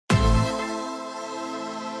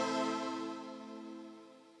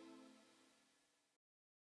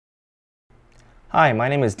Hi, my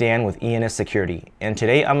name is Dan with ENS Security, and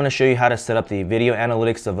today I'm going to show you how to set up the video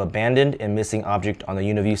analytics of abandoned and missing object on the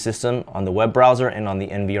Uniview system, on the web browser, and on the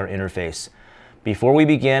NVR interface. Before we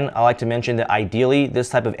begin, I'd like to mention that ideally this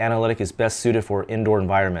type of analytic is best suited for indoor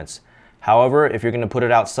environments. However, if you're going to put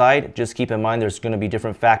it outside, just keep in mind there's going to be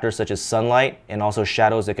different factors such as sunlight and also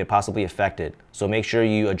shadows that could possibly affect it, so make sure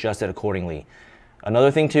you adjust it accordingly.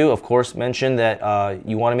 Another thing too, of course, mention that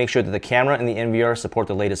you want to make sure that the camera and the NVR support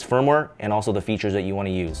the latest firmware and also the features that you want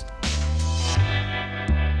to use.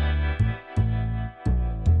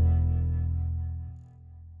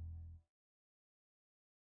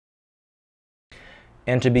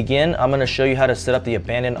 And to begin, I'm going to show you how to set up the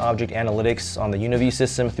abandoned object analytics on the Uniview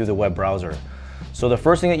system through the web browser. So the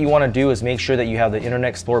first thing that you want to do is make sure that you have the Internet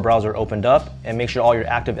Explorer browser opened up and make sure all your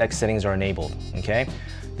ActiveX settings are enabled, okay?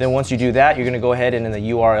 Then once you do that, you're going to go ahead and in the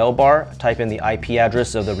URL bar, type in the IP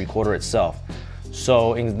address of the recorder itself.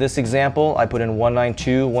 So in this example, I put in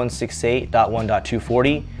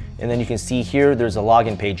 192.168.1.240, and then you can see here there's a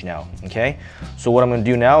login page now, okay? So what I'm going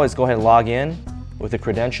to do now is go ahead and log in with the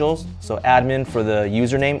credentials. So admin for the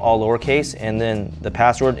username, all lowercase, and then the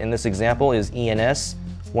password in this example is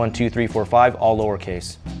ENS12345, all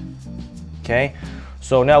lowercase, okay?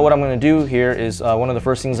 So now what I'm going to do here is one of the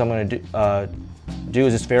first things I'm going to do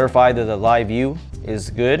is just verify that the live view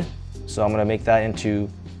is good. So I'm going to make that into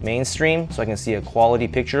mainstream so I can see a quality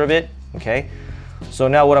picture of it, okay? So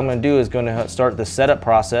now what I'm going to do is going to start the setup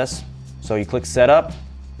process. So you click setup,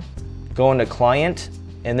 go into client,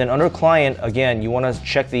 and then under client, again, you want to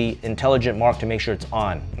check the intelligent mark to make sure it's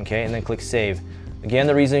on, okay? And then click save. Again,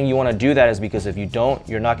 the reason you want to do that is because if you don't,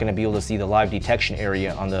 you're not going to be able to see the live detection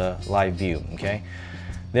area on the live view, okay?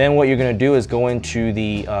 Then what you're going to do is go into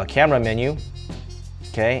the camera menu,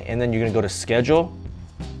 okay, and then you're going to go to schedule,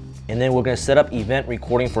 and then we're going to set up event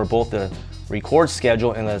recording for both the record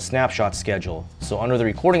schedule and the snapshot schedule. So under the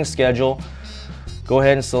recording schedule, go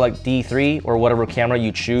ahead and select D3 or whatever camera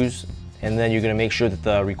you choose, and then you're going to make sure that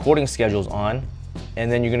the recording schedule is on,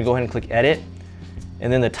 and then you're going to go ahead and click edit,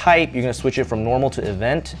 and then the type, you're going to switch it from normal to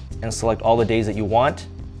event and select all the days that you want.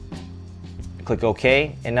 Click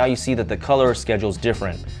OK, and now you see that the color schedule is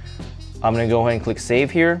different. I'm going to go ahead and click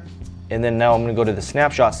save here. And then now I'm going to go to the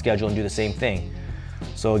snapshot schedule and do the same thing.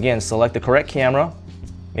 So again, select the correct camera,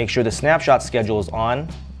 make sure the snapshot schedule is on,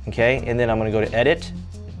 okay? And then I'm going to go to edit,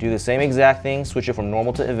 do the same exact thing, switch it from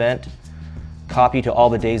normal to event, copy to all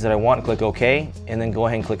the days that I want, click OK, and then go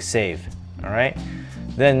ahead and click save, all right?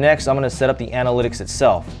 Then next, I'm going to set up the analytics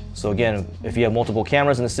itself. So again, if you have multiple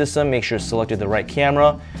cameras in the system, make sure you selected the right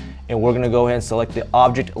camera, and we're going to go ahead and select the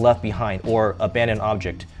object left behind or abandoned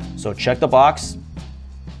object. So check the box.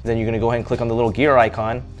 Then you're going to go ahead and click on the little gear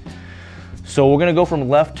icon. So we're going to go from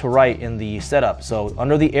left to right in the setup. So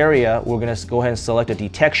under the area, we're going to go ahead and select a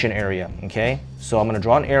detection area, okay? So I'm going to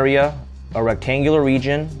draw an area, a rectangular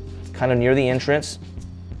region, kind of near the entrance.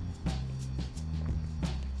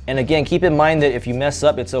 And again, keep in mind that if you mess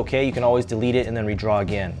up, it's okay. You can always delete it and then redraw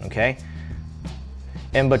again, okay?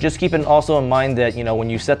 But just keep also in mind that, you know, when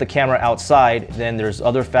you set the camera outside, then there's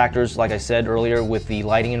other factors, like I said earlier, with the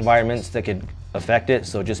lighting environments that could affect it,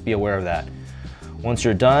 so just be aware of that. Once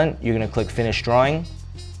you're done, you're going to click Finish Drawing.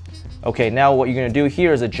 Okay, now what you're going to do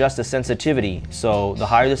here is adjust the sensitivity. So the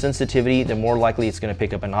higher the sensitivity, the more likely it's going to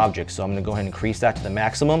pick up an object. So I'm going to go ahead and increase that to the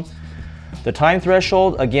maximum. The time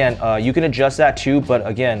threshold, again, you can adjust that too, but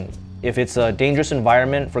again, if it's a dangerous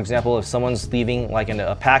environment, for example, if someone's leaving like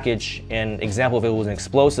a package, and example, if it was an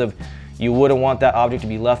explosive, you wouldn't want that object to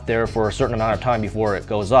be left there for a certain amount of time before it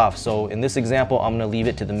goes off. So in this example, I'm going to leave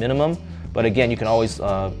it to the minimum. But again, you can always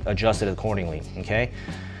adjust it accordingly, okay?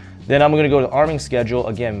 Then I'm going to go to the arming schedule.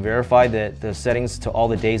 Again, verify that the settings to all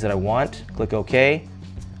the days that I want. Click OK.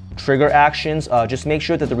 Trigger actions, just make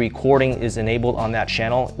sure that the recording is enabled on that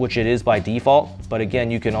channel, which it is by default. But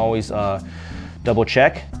again, you can always double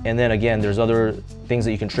check. And then again, there's other things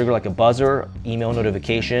that you can trigger like a buzzer, email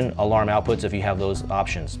notification, alarm outputs if you have those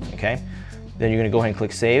options, okay? Then you're going to go ahead and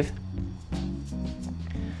click Save.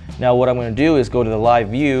 Now what I'm going to do is go to the live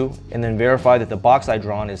view and then verify that the box I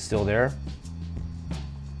drawn is still there.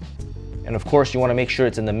 And of course you want to make sure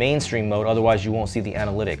it's in the mainstream mode, otherwise you won't see the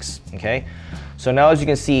analytics, okay? So now as you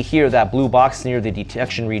can see here, that blue box near the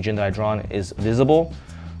detection region that I drawn is visible.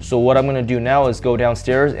 So what I'm going to do now is go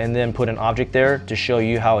downstairs and then put an object there to show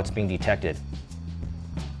you how it's being detected.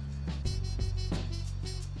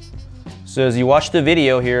 So as you watch the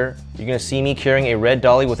video here, you're going to see me carrying a red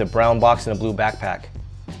dolly with a brown box and a blue backpack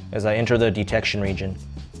as I enter the detection region.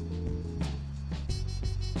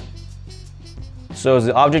 So as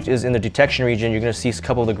the object is in the detection region, you're going to see a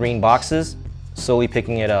couple of the green boxes slowly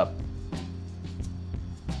picking it up.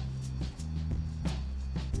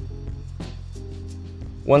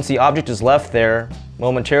 Once the object is left there,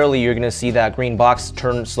 momentarily you're going to see that green box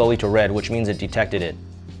turn slowly to red, which means it detected it.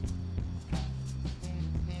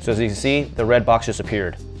 So as you can see, the red box just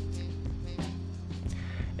appeared.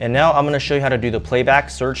 And now I'm going to show you how to do the playback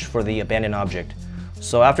search for the abandoned object.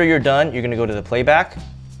 So after you're done, you're going to go to the playback.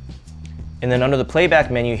 And then under the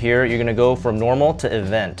playback menu here, you're going to go from normal to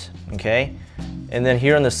event. Okay? And then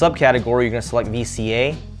here in the subcategory, you're going to select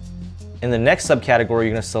VCA. In the next subcategory,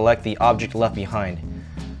 you're going to select the object left behind.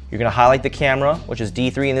 You're going to highlight the camera, which is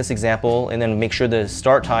D3 in this example, and then make sure the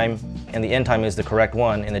start time and the end time is the correct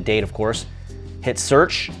one, and the date, of course. Hit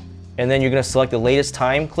search, and then you're going to select the latest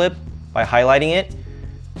time clip by highlighting it,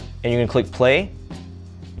 and you're going to click play.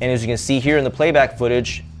 And as you can see here in the playback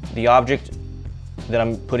footage, the object that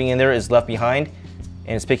I'm putting in there is left behind,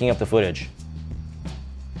 and it's picking up the footage.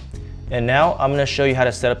 And now I'm going to show you how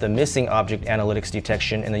to set up the missing object analytics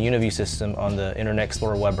detection in the Uniview system on the Internet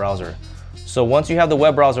Explorer web browser. So once you have the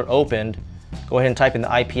web browser opened, go ahead and type in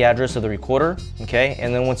the IP address of the recorder, okay?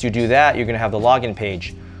 And then once you do that, you're going to have the login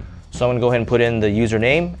page. So I'm going to go ahead and put in the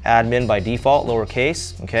username, admin by default,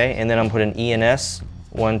 lowercase, okay? And then I'm going to put in ENS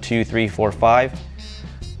 12345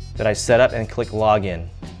 that I set up and click login.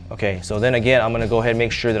 Okay, so then again, I'm going to go ahead and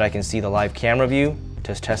make sure that I can see the live camera view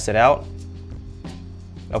to test it out.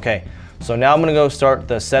 Okay, so now I'm going to go start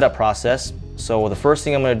the setup process. So the first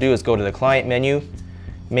thing I'm going to do is go to the client menu,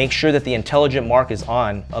 make sure that the intelligent mark is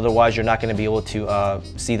on, otherwise you're not going to be able to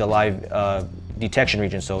see the live detection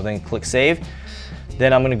region. So then click save.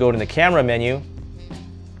 Then I'm going to go to the camera menu,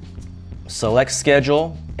 select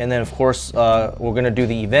schedule, and then of course we're going to do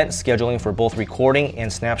the event scheduling for both recording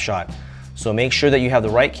and snapshot. So make sure that you have the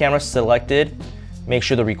right camera selected, make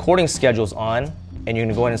sure the recording schedule is on, and you're going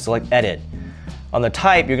to go ahead and select edit. On the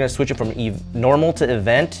type, you're going to switch it from normal to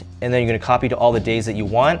event, and then you're going to copy to all the days that you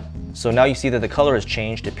want. So now you see that the color has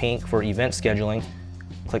changed to pink for event scheduling.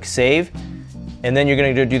 Click save, and then you're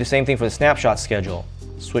going to do the same thing for the snapshot schedule.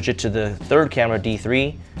 Switch it to the third camera,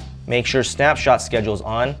 D3, make sure snapshot schedule is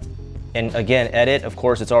on, and again, edit. Of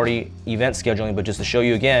course, it's already event scheduling, but just to show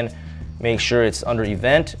you again, make sure it's under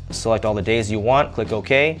event, select all the days you want, click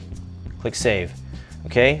OK, click save.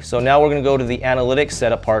 Okay, so now we're going to go to the analytics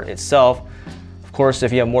setup part itself. Of course,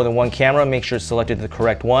 if you have more than one camera, make sure it's selected the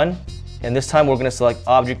correct one. And this time we're going to select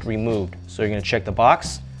object removed. So you're going to check the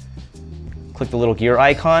box, click the little gear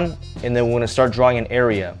icon, and then we're going to start drawing an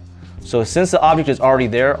area. So since the object is already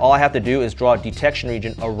there, all I have to do is draw a detection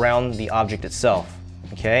region around the object itself.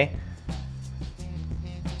 Okay?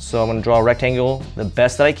 So I'm going to draw a rectangle the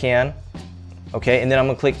best that I can. Okay, and then I'm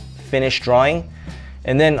going to click finish drawing.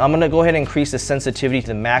 And then I'm going to go ahead and increase the sensitivity to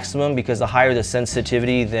the maximum, because the higher the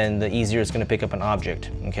sensitivity, then the easier it's going to pick up an object.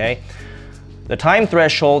 Okay? The time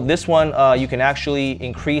threshold, this one you can actually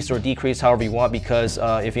increase or decrease however you want, because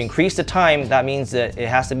if you increase the time, that means that it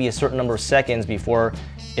has to be a certain number of seconds before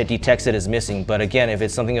it detects it as missing. But again, if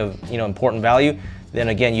it's something of important value, then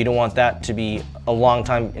again, you don't want that to be a long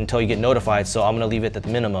time until you get notified, so I'm going to leave it at the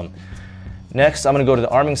minimum. Next, I'm going to go to the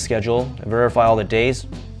arming schedule and verify all the days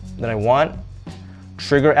that I want.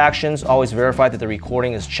 Trigger actions, always verify that the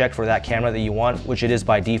recording is checked for that camera that you want, which it is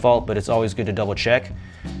by default, but it's always good to double check.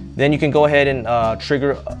 Then you can go ahead and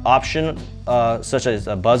trigger option such as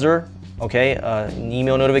a buzzer, okay, an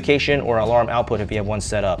email notification, or alarm output if you have one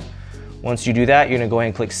set up. Once you do that, you're going to go ahead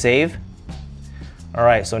and click save. All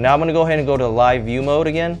right, so now I'm going to go ahead and go to live view mode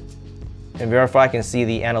again and verify I can see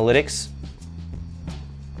the analytics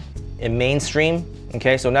in mainstream.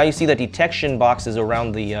 Okay, so now you see the detection boxes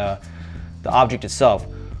around the object itself.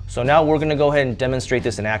 So now we're going to go ahead and demonstrate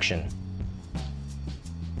this in action.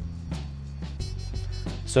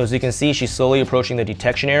 So as you can see, she's slowly approaching the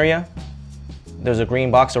detection area. There's a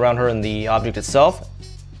green box around her in the object itself,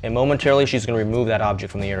 and momentarily she's going to remove that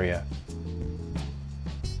object from the area.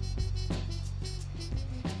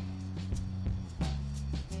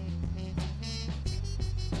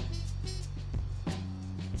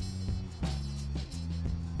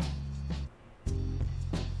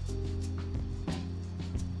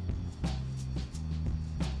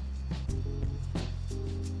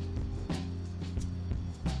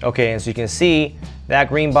 Okay, and so you can see that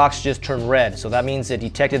green box just turned red, so that means it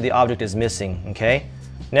detected the object is missing. Okay.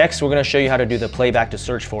 Next, we're going to show you how to do the playback to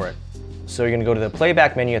search for it. So you're going to go to the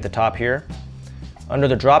playback menu at the top here. Under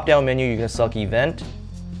the drop-down menu, you're going to select event,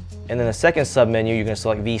 and then the second sub-menu, you're going to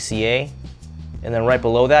select VCA, and then right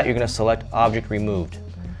below that, you're going to select object removed.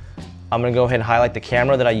 I'm going to go ahead and highlight the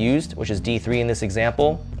camera that I used, which is D3 in this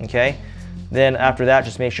example. Okay. Then after that,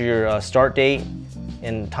 just make sure your start date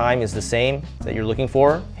and time is the same that you're looking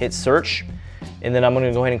for. Hit search, and then I'm going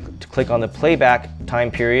to go ahead and click on the playback time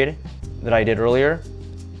period that I did earlier,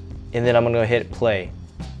 and then I'm going to hit play.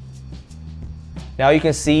 Now you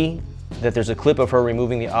can see that there's a clip of her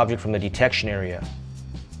removing the object from the detection area.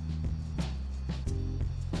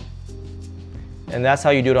 And that's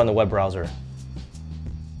how you do it on the web browser.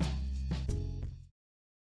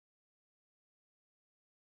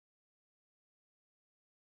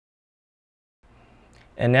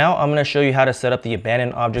 And now I'm going to show you how to set up the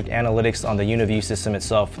abandoned object analytics on the Uniview system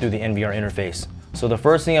itself through the NVR interface. So the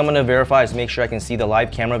first thing I'm going to verify is make sure I can see the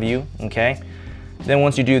live camera view, okay? Then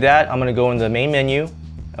once you do that, I'm going to go into the main menu,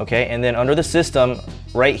 okay? And then under the system,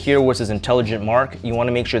 right here where it says intelligent mark, you want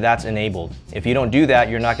to make sure that's enabled. If you don't do that,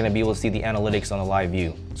 you're not going to be able to see the analytics on the live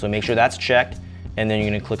view. So make sure that's checked, and then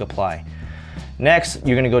you're going to click apply. Next,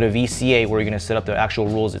 you're going to go to VCA where you're going to set up the actual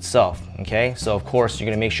rules itself, okay? So of course, you're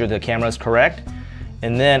going to make sure the camera is correct.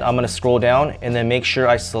 And then I'm going to scroll down and then make sure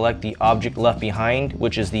I select the object left behind,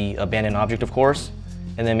 which is the abandoned object, of course.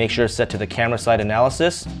 And then make sure it's set to the camera side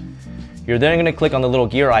analysis. You're then going to click on the little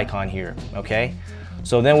gear icon here, okay?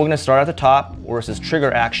 So then we're going to start at the top where it says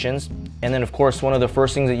trigger actions. And then of course, one of the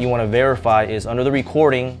first things that you want to verify is under the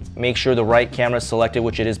recording, make sure the right camera is selected,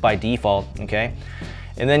 which it is by default, okay?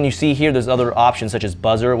 And then you see here there's other options such as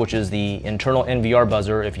buzzer, which is the internal NVR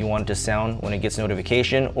buzzer if you want it to sound when it gets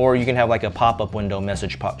notification, or you can have like a pop-up window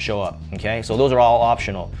message show up, okay? So those are all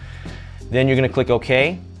optional. Then you're going to click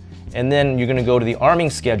OK, and then you're going to go to the arming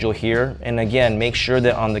schedule here, and again, make sure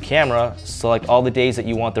that on the camera, select all the days that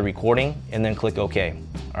you want the recording, and then click OK.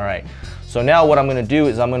 All right, so now what I'm going to do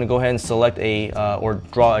is I'm going to go ahead and select or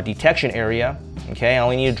draw a detection area, okay? I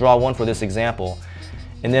only need to draw one for this example.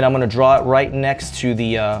 And then I'm going to draw it right next to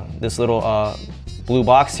the this little blue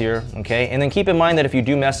box here, okay? And then keep in mind that if you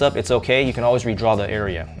do mess up, it's okay. You can always redraw the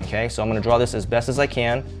area, okay? So I'm going to draw this as best as I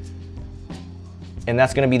can. And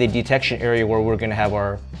that's going to be the detection area where we're going to have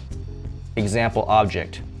our example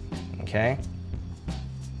object, okay?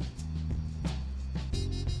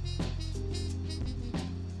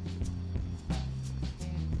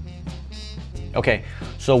 Okay,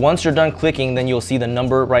 so once you're done clicking, then you'll see the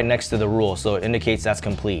number right next to the rule, so it indicates that's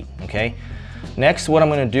complete, okay? Next, what I'm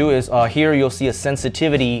going to do is here you'll see a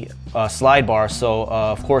sensitivity slide bar, so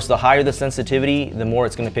of course the higher the sensitivity, the more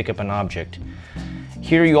it's going to pick up an object.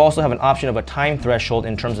 Here you also have an option of a time threshold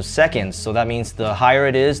in terms of seconds, so that means the higher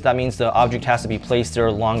it is, that means the object has to be placed there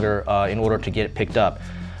longer in order to get it picked up.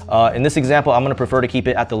 In this example, I'm going to prefer to keep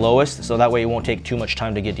it at the lowest, so that way it won't take too much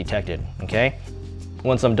time to get detected, okay?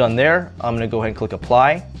 Once I'm done there, I'm going to go ahead and click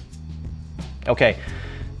apply. Okay,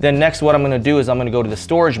 then next what I'm going to do is I'm going to go to the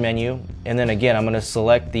storage menu, and then again I'm going to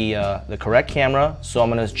select the correct camera. So I'm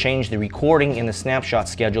going to change the recording in the snapshot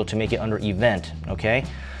schedule to make it under event, okay?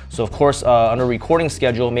 So of course under recording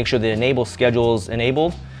schedule, make sure the enable schedule is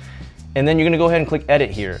enabled, and then you're going to go ahead and click edit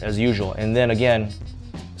here as usual, and then again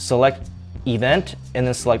select event and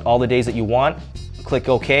then select all the days that you want, click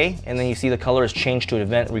OK, and then you see the color is changed to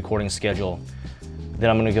event recording schedule. Then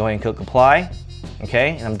I'm going to go ahead and click apply,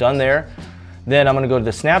 okay, and I'm done there. Then I'm going to go to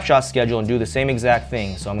the snapshot schedule and do the same exact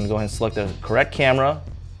thing. So I'm going to go ahead and select the correct camera.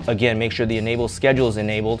 Again, make sure the enable schedule is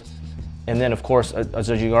enabled. And then of course, as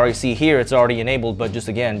you already see here, it's already enabled, but just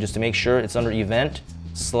to make sure it's under event,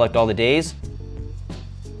 select all the days,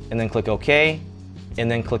 and then click OK, and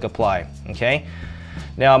then click apply, okay?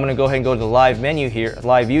 Now I'm going to go ahead and go to the live view here,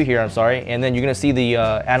 and then you're going to see the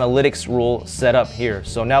analytics rule set up here.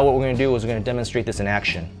 So now what we're going to do is we're going to demonstrate this in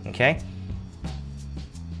action, okay?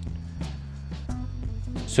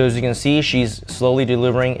 So as you can see, she's slowly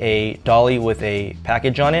delivering a dolly with a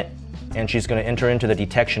package on it, and she's going to enter into the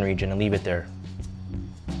detection region and leave it there.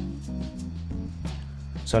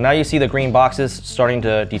 So now you see the green boxes starting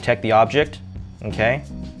to detect the object, okay?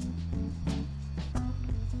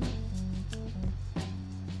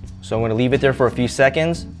 So I'm going to leave it there for a few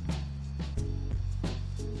seconds.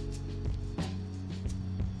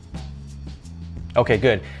 Okay,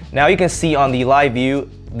 good. Now you can see on the live view,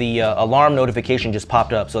 the alarm notification just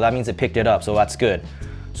popped up, so that means it picked it up, so that's good.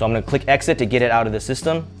 So I'm going to click exit to get it out of the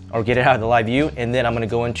system, or get it out of the live view, and then I'm going to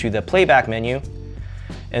go into the playback menu,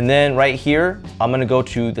 and then right here, I'm going to go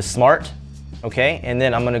to the smart, okay, and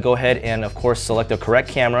then I'm going to go ahead and of course select the correct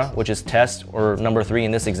camera, which is test or number 3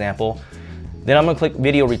 in this example. Then I'm going to click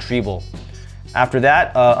video retrieval. After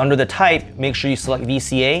that, under the type, make sure you select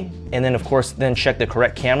VCA, and then of course, then check the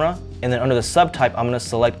correct camera. And then under the subtype, I'm going to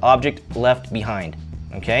select object left behind,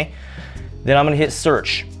 okay? Then I'm going to hit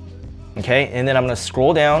search, okay? And then I'm going to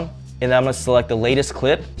scroll down, and then I'm going to select the latest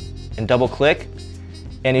clip and double click.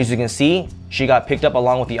 And as you can see, she got picked up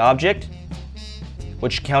along with the object,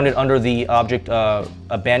 which counted under the object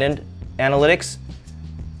abandoned analytics.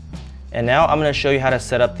 And now I'm going to show you how to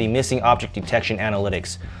set up the missing object detection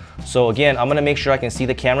analytics. So again, I'm gonna make sure I can see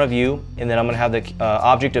the camera view, and then I'm gonna have the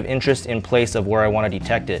object of interest in place of where I wanna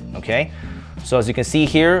detect it, okay? So as you can see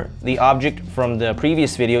here, the object from the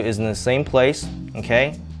previous video is in the same place,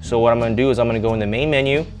 okay? So what I'm gonna do is I'm gonna go in the main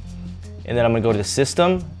menu, and then I'm gonna go to the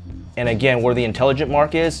system, and again, where the intelligent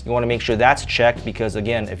mark is, you wanna make sure that's checked, because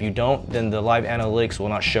again, if you don't, then the live analytics will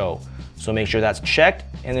not show. So make sure that's checked,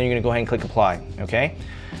 and then you're gonna go ahead and click apply, okay?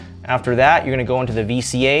 After that, you're gonna go into the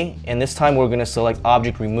VCA, and this time we're gonna select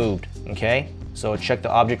object removed, okay? So check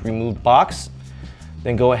the object removed box,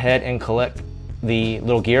 then go ahead and select the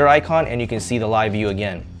little gear icon, and you can see the live view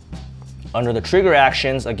again. Under the trigger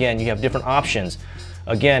actions, again, you have different options.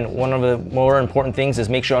 Again, one of the more important things is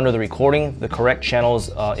make sure under the recording, the correct channel is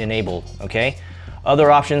enabled, okay?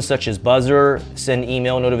 Other options such as buzzer, send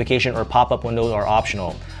email notification, or pop-up window are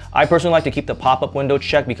optional. I personally like to keep the pop-up window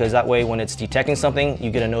checked, because that way when it's detecting something, you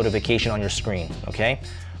get a notification on your screen, okay?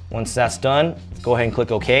 Once that's done, go ahead and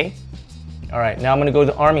click OK. All right, now I'm gonna go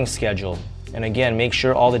to the arming schedule. And again, make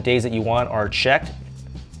sure all the days that you want are checked.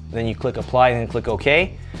 Then you click apply and then click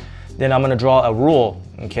OK. Then I'm gonna draw a rule,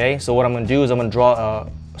 okay? So what I'm gonna do is I'm gonna draw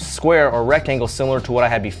a square or rectangle similar to what I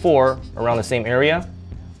had before around the same area.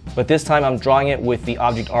 But this time I'm drawing it with the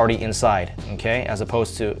object already inside, okay? As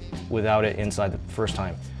opposed to without it inside the first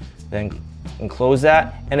time. Then close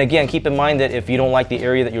that. And again, keep in mind that if you don't like the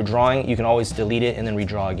area that you're drawing, you can always delete it and then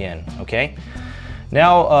redraw again, okay?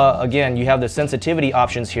 Now, again, you have the sensitivity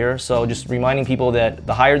options here. So just reminding people that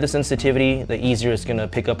the higher the sensitivity, the easier it's gonna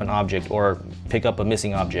pick up an object or pick up a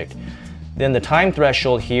missing object. Then the time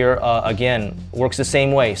threshold here, again, works the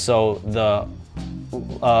same way. So the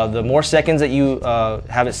more seconds that you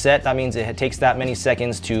have it set, that means it takes that many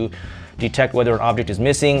seconds to detect whether an object is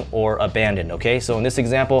missing or abandoned, okay? So in this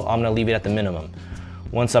example, I'm gonna leave it at the minimum.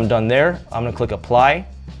 Once I'm done there, I'm gonna click apply.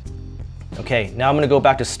 Okay, now I'm gonna go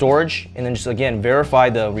back to storage, and then just again, verify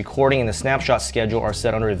the recording and the snapshot schedule are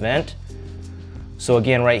set under event. So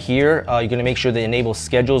again, right here, you're gonna make sure the enable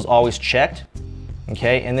schedule is always checked,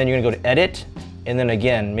 okay? And then you're gonna go to edit, and then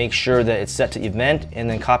again, make sure that it's set to event, and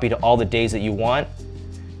then copy to all the days that you want.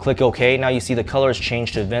 Click OK. Now you see the color has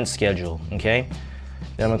changed to event schedule, okay?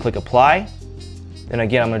 Then I'm gonna click apply. Then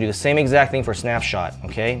again, I'm gonna do the same exact thing for snapshot,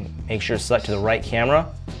 okay? Make sure it's set to the right camera.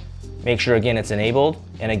 Make sure again it's enabled.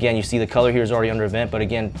 And again, you see the color here is already under event, but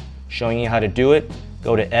again, showing you how to do it.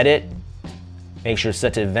 Go to edit, make sure it's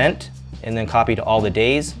set to event, and then copy to all the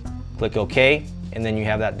days. Click OK, and then you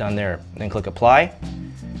have that done there. And then click apply.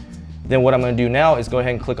 Then what I'm gonna do now is go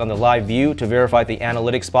ahead and click on the live view to verify the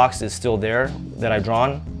analytics box is still there that I've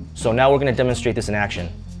drawn. So now we're gonna demonstrate this in action.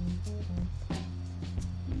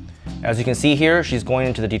 As you can see here, she's going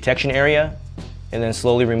into the detection area and then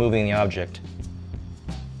slowly removing the object.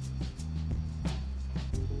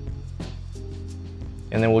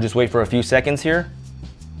 And then we'll just wait for a few seconds here.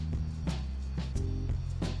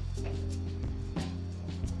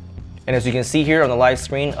 And as you can see here on the live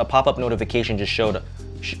screen, a pop-up notification just showed,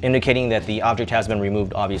 indicating that the object has been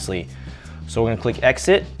removed, obviously. So we're gonna click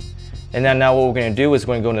exit. And then now what we're gonna do is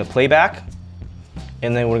we're gonna go into playback,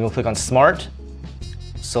 and then we're gonna click on smart,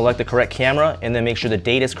 select the correct camera, and then make sure the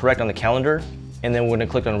date is correct on the calendar, and then we're gonna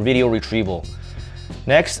click on video retrieval.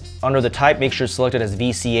 Next, under the type, make sure it's selected as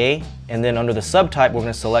VCA, and then under the subtype, we're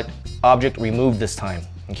gonna select object removed this time,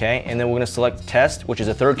 okay? And then we're gonna select test, which is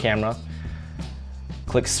a third camera,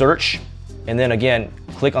 click search, and then again,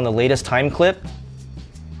 click on the latest time clip,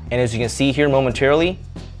 and as you can see here momentarily,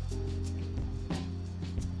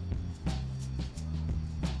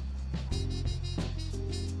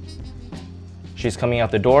 she's coming out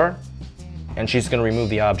the door, and she's gonna remove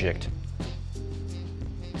the object.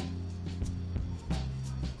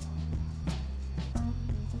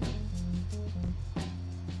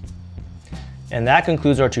 And that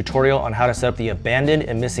concludes our tutorial on how to set up the abandoned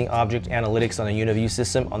and missing object analytics on the Uniview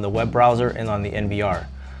system on the web browser and on the NVR.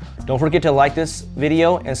 Don't forget to like this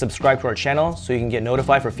video and subscribe to our channel so you can get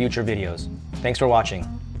notified for future videos. Thanks for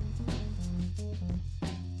watching.